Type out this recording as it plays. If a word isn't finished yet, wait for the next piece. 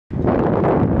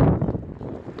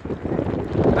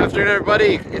afternoon,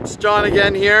 everybody. It's John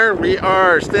again here. We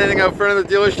are standing out front of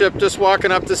the dealership, just walking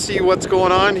up to see what's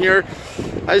going on here.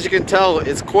 As you can tell,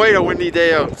 it's quite a windy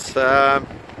day out.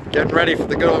 Getting ready for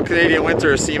the good old Canadian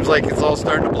winter. Seems like it's all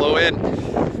starting to blow in.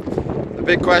 The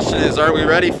big question is, are we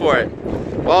ready for it?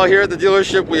 Well, here at the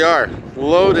dealership we are,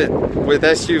 loaded with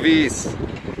SUVs,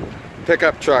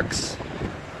 pickup trucks,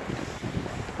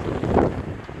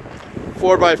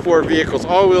 4x4 vehicles,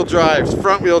 all-wheel drives,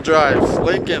 front-wheel drives,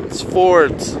 Lincolns,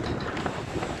 Fords.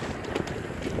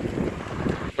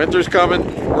 Winter's coming.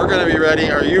 We're going to be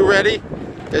ready. Are you ready?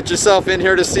 Get yourself in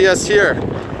here to see us here.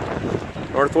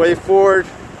 Northway Ford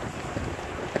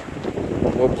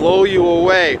will blow you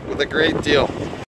away with a great deal.